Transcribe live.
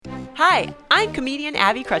Hi, I'm comedian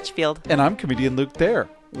Abbi Crutchfield. And I'm comedian Luke Thayer.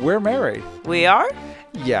 We're married. We are?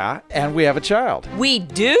 Yeah, and we have a child. We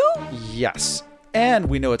do? Yes. And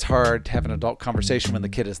we know it's hard to have an adult conversation when the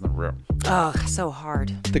kid is in the room. Ugh, so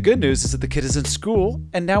hard. The good news is that the kid is in school,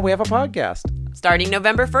 and now we have a podcast. Starting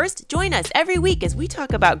November 1st, join us every week as we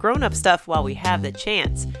talk about grown-up stuff while we have the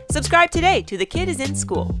chance. Subscribe today to The Kid is in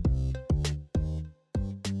School.